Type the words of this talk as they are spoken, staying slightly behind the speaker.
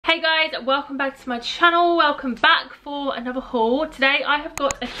Hey guys, welcome back to my channel. Welcome back for another haul. Today I have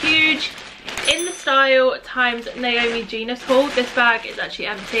got a huge In The Style times NAOMI jeans haul. This bag is actually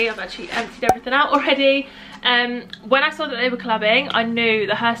empty. I've actually emptied everything out already. When I saw that they were collabing, I knew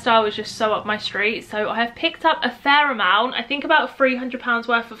the hairstyle was just so up my street. So I have picked up a fair amount, I think about £300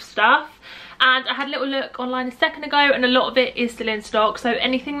 worth of stuff. And I had a little look online a second ago and a lot of it is still in stock. So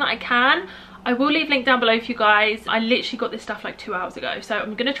anything that I can, I will leave a link down below for you guys. I literally got this stuff like 2 hours ago. So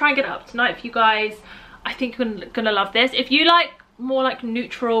I'm going to try and get it up tonight for you guys. I think you're going to love this. If you like more like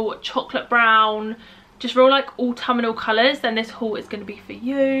neutral chocolate brown, just real like autumnal colours, then this haul is going to be for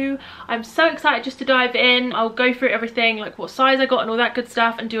you. I'm so excited just to dive in. I'll go through everything, like what size I got and all that good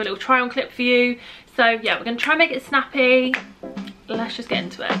stuff, and do a little try on clip for you. So yeah, we're going to try and make it snappy. Let's just get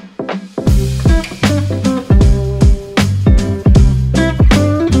into it.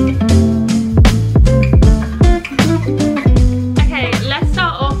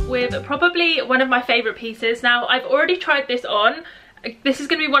 Probably one of my favourite pieces. Now I've already tried this on. This is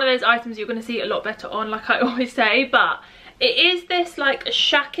going to be one of those items you're going to see a lot better on, like I always say, but it is this like a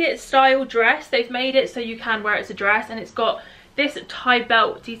shacket style dress. They've made it so you can wear it as a dress, and it's got this tie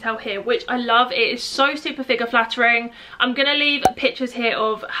belt detail here, which I love. It is so super figure flattering. I'm gonna leave pictures here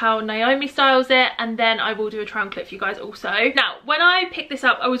of how NAOMI styles it, and then I will do a try on clip for you guys also. Now when I picked this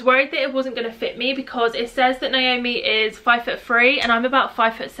up, I was worried that it wasn't going to fit me because it says that NAOMI is 5'3" and I'm about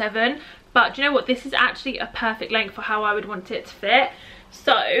 5'7", but do you know what, this is actually a perfect length for how I would want it to fit.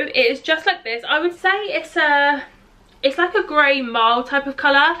 So it is just like this. I would say it's like a grey marl type of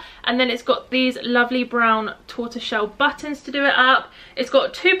colour, and then it's got these lovely brown tortoiseshell buttons to do it up. It's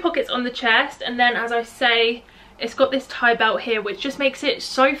got 2 pockets on the chest, and then as I say, it's got this tie belt here, which just makes it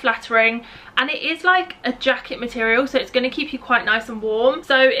so flattering, and it is like a jacket material, so it's going to keep you quite nice and warm.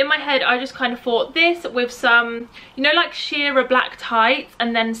 So in my head I just kind of thought this with some, you know, like sheer black tights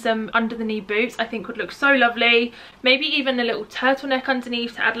and then some under the knee boots, I think would look so lovely. Maybe even a little turtleneck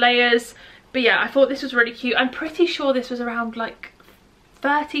underneath to add layers. But yeah, I thought this was really cute. I'm pretty sure this was around like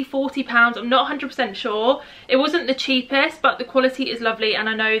 £30–40. I'm not 100% sure. It wasn't the cheapest, but the quality is lovely, and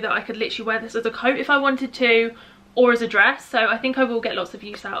I know that I could literally wear this as a coat if I wanted to, or as a dress, so I think I will get lots of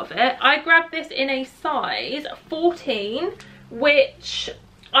use out of it. I grabbed this in a size 14, which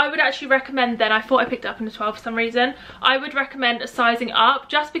I would actually recommend then. I thought I picked it up in a 12 for some reason. I would recommend sizing up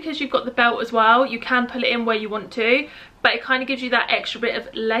just because you've got the belt as well. You can pull it in where you want to, but it kind of gives you that extra bit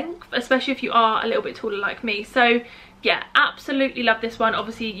of length, especially if you are a little bit taller like me. So yeah, absolutely love this one.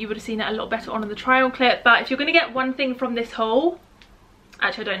 Obviously you would have seen it a lot better on the try on clip, but if you're going to get one thing from this haul,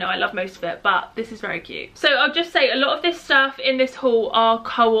 actually I don't know, I love most of it, but this is very cute. So I'll just say a lot of this stuff in this haul are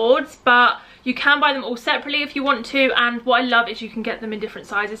co-ords, but you can buy them all separately if you want to, and what I love is you can get them in different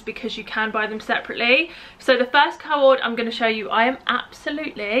sizes because you can buy them separately. So the first co-ord I'm going to show you, I am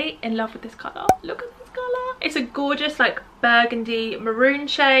absolutely in love with this colour. Look at this colour. It's a gorgeous like burgundy maroon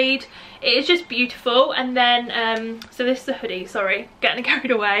shade. It is just beautiful. And then so this is a hoodie, sorry, getting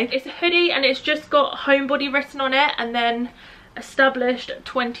carried away. It's a hoodie and it's just got homebody written on it, and then established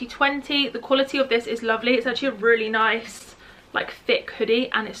 2020. The quality of this is lovely. It's actually a really nice like thick hoodie,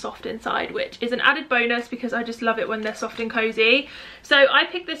 and it's soft inside, which is an added bonus because I just love it when they're soft and cozy. So I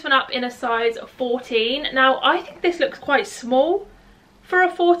picked this one up in a size 14. Now I think this looks quite small for a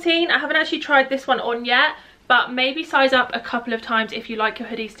 14. I haven't actually tried this one on yet, but maybe size up a couple of times if you like your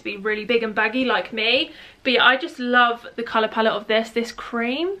hoodies to be really big and baggy like me. But yeah, I just love the colour palette of this. This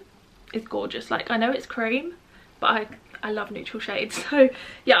cream is gorgeous. Like, I know it's cream, but I love neutral shades. So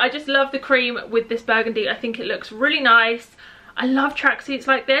yeah, I just love the cream with this burgundy. I think it looks really nice. I love tracksuits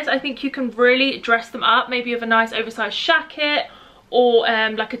like this. I think you can really dress them up, maybe with a nice oversized jacket or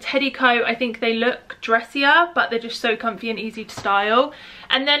like a teddy coat. I think they look dressier, but they're just so comfy and easy to style.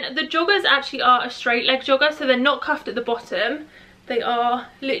 And then the joggers actually are a straight leg jogger, so they're not cuffed at the bottom. They are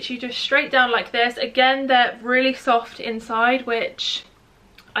literally just straight down like this. Again, they're really soft inside, which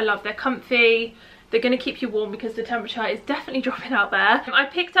I love. They're comfy. They're going to keep you warm because the temperature is definitely dropping out there. I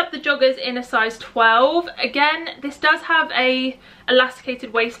picked up the joggers in a size 12. Again, this does have a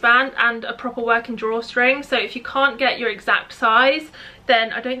elasticated waistband and a proper working drawstring. So if you can't get your exact size,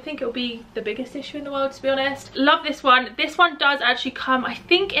 then I don't think it'll be the biggest issue in the world, to be honest. Love this one. This one does actually come, I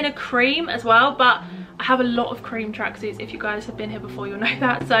think, in a cream as well, but I have a lot of cream tracksuits. If you guys have been here before, you'll know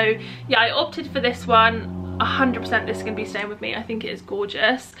that. So yeah, I opted for this one. 100% this is going to be staying with me. I think it is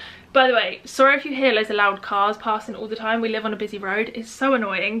gorgeous. By the way, sorry if you hear loads of loud cars passing all the time. We live on a busy road. It's so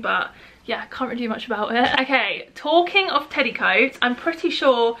annoying, but yeah, can't really do much about it. Okay, talking of teddy coats, I'm pretty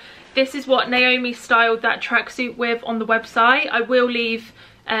sure this is what NAOMI styled that tracksuit with on the website. I will leave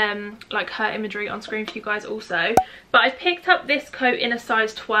like her imagery on screen for you guys also. But I picked up this coat in a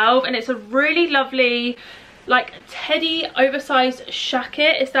size 12, and it's a really lovely like teddy oversized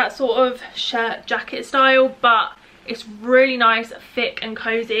jacket. It's that sort of shirt jacket style, but it's really nice, thick and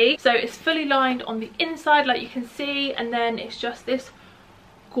cozy. So it's fully lined on the inside like you can see, and then it's just this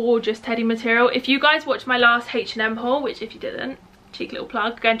gorgeous teddy material. If you guys watched my last H&M haul, which if you didn't, cheeky little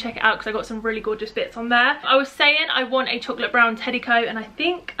plug, go and check it out because I got some really gorgeous bits on there. I was saying I want a chocolate brown teddy coat, and I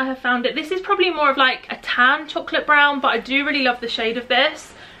think I have found it. This is probably more of like a tan chocolate brown, but I do really love the shade of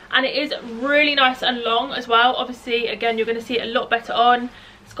this, and it is really nice and long as well. Obviously again, you're going to see it a lot better on.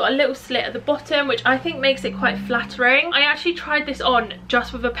 It's got a little slit at the bottom, which I think makes it quite flattering. I actually tried this on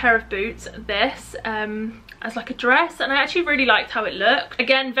just with a pair of boots, this as like a dress, and I actually really liked how it looked.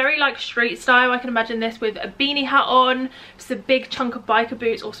 Again, very like street style. I can imagine this with a beanie hat on, just a big chunk of biker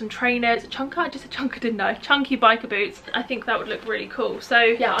boots or some trainers. I just said chunker, didn't I? Chunky biker boots. I think that would look really cool. So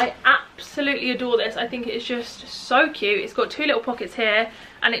yeah, I absolutely adore this. I think it is just so cute. It's got two little pockets here,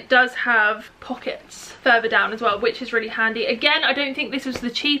 and it does have pockets further down as well, which is really handy. Again, I don't think this was the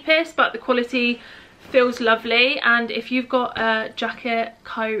cheapest, but the quality feels lovely. And if you've got a jacket,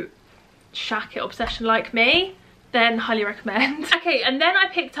 coat, shacket obsession like me, then highly recommend. Okay, and then I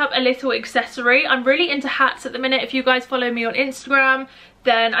picked up a little accessory. I'm really into hats at the minute. If you guys follow me on Instagram,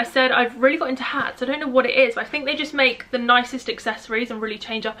 then I said I've really got into hats. I don't know what it is, but I think they just make the nicest accessories and really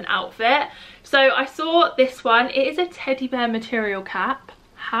change up an outfit. So I saw this one. It is a teddy bear material cap.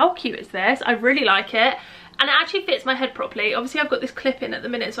 How cute is this? I really like it, and it actually fits my head properly. Obviously I've got this clip in at the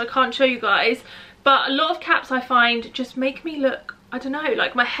minute, so I can't show you guys, but a lot of caps I find just make me look, I don't know,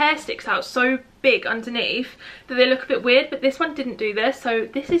 like my hair sticks out so big underneath that they look a bit weird, but this one didn't do this, so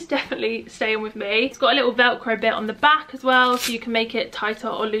this is definitely staying with me. It's got a little velcro bit on the back as well, so you can make it tighter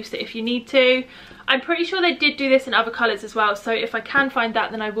or looser if you need to. I'm pretty sure they did do this in other colours as well, so if I can find that,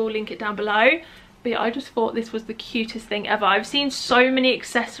 then I will link it down below. But yeah, I just thought this was the cutest thing ever. I've seen so many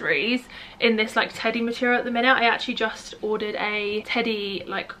accessories in this like teddy material at the minute. I actually just ordered a teddy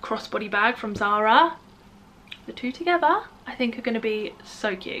like crossbody bag from Zara. The two together I think are going to be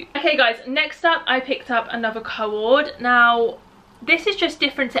so cute. Okay guys, next up I picked up another cord. Now this is just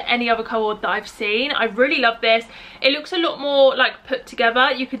different to any other cord that I've seen. I really love this. It looks a lot more like put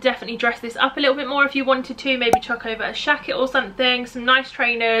together. You could definitely dress this up a little bit more if you wanted to. Maybe chuck over a jacket or something, some nice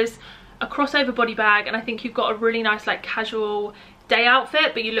trainers, a crossover body bag, and I think you've got a really nice like casual day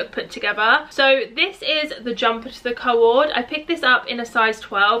outfit, but you look put together. So this is the jumper to the cord. I picked this up in a size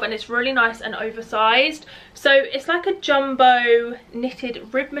 12, and it's really nice and oversized. So it's like a jumbo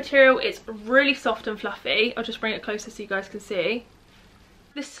knitted rib material. It's really soft and fluffy. I'll just bring it closer so you guys can see.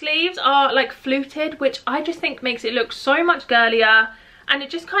 The sleeves are like fluted, which I just think makes it look so much girlier, and it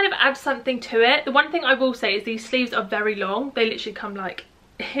just kind of adds something to it. The one thing I will say is these sleeves are very long. They literally come like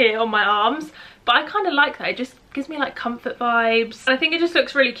here on my arms, but I kind of like that. It just gives me like comfort vibes, and I think it just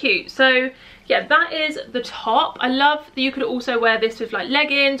looks really cute. So yeah, that is the top. I love that you could also wear this with like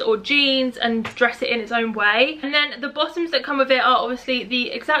leggings or jeans and dress it in its own way. And then the bottoms that come with it are obviously the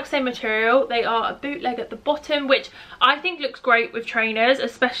exact same material. They are a bootleg at the bottom, which I think looks great with trainers,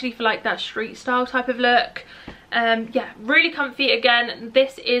 especially for like that street style type of look. Yeah, really comfy. Again,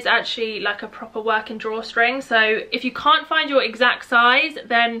 this is actually like a proper working drawstring, so if you can't find your exact size,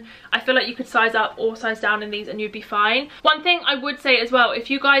 then I feel like you could size up or size down in these and you'd be fine. One thing I would say as well, if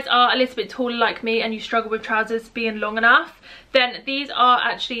you guys are a little bit taller like me and you struggle with trousers being long enough, then these are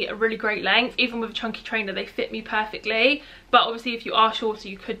actually a really great length. Even with a chunky trainer, they fit me perfectly. But obviously if you are shorter,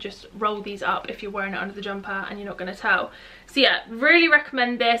 you could just roll these up if you're wearing it under the jumper and you're not going to tell. So yeah, really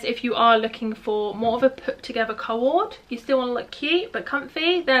recommend this if you are looking for more of a put together cord. You still want to look cute but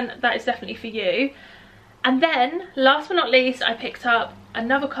comfy, then that is definitely for you. And then last but not least, I picked up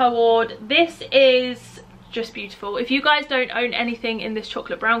another cord. This is just beautiful. If you guys don't own anything in this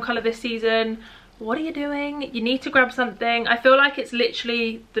chocolate brown colour this season, what are you doing? You need to grab something. I feel like it's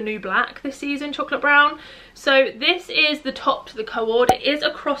literally the new black this season, chocolate brown. So this is the top to the cord. It is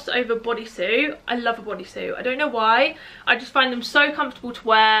a crossover bodysuit. I love a bodysuit. I don't know why. I just find them so comfortable to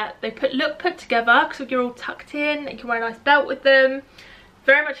wear. They look put together because you're all tucked in. You can wear a nice belt with them.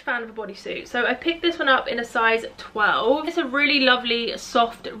 Very much a fan of a bodysuit. So I picked this one up in a size 12. It's a really lovely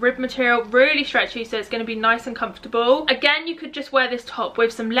soft rib material, really stretchy, so it's going to be nice and comfortable. Again, you could just wear this top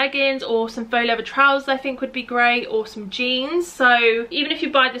with some leggings or some faux leather trousers, I think would be great, or some jeans. So even if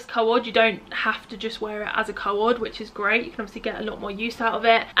you buy this cord, you don't have to just wear it as a cord, which is great. You can obviously get a lot more use out of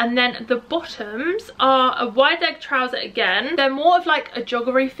it. And then the bottoms are a wide leg trouser again. They're more of like a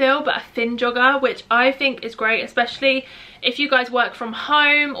joggery feel, but a thin jogger, which I think is great, especially if you guys work from home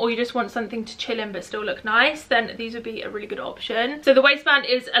home, or you just want something to chill in but still look nice, then these would be a really good option. So the waistband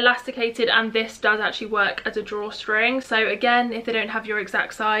is elasticated, and this does actually work as a drawstring. So again, if they don't have your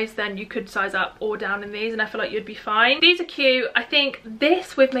exact size, then you could size up or down in these, and I feel like you'd be fine. These are cute. I think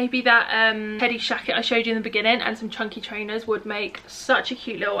this with maybe that teddy jacket I showed you in the beginning and some chunky trainers would make such a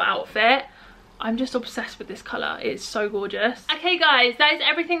cute little outfit. I'm just obsessed with this colour. It's so gorgeous. Okay guys, that is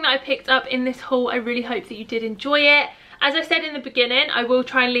everything that I picked up in this haul. I really hope that you did enjoy it. As I said in the beginning, I will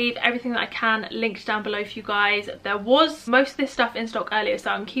try and leave everything that I can linked down below for you guys. There was most of this stuff in stock earlier,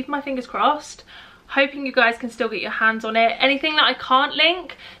 so I'm keeping my fingers crossed. Hoping you guys can still get your hands on it. Anything that I can't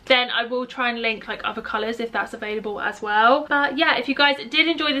link, then I will try and link like other colours if that's available as well. But yeah, if you guys did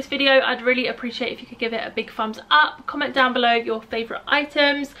enjoy this video, I'd really appreciate if you could give it a big thumbs up. Comment down below your favourite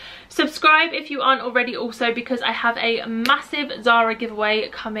items. Subscribe if you aren't already also, because I have a massive Zara giveaway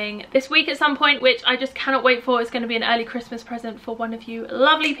coming this week at some point, which I just cannot wait for. It's going to be an early Christmas present for one of you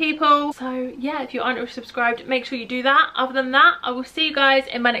lovely people. So yeah, if you aren't already subscribed, make sure you do that. Other than that, I will see you guys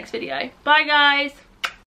in my next video. Bye guys!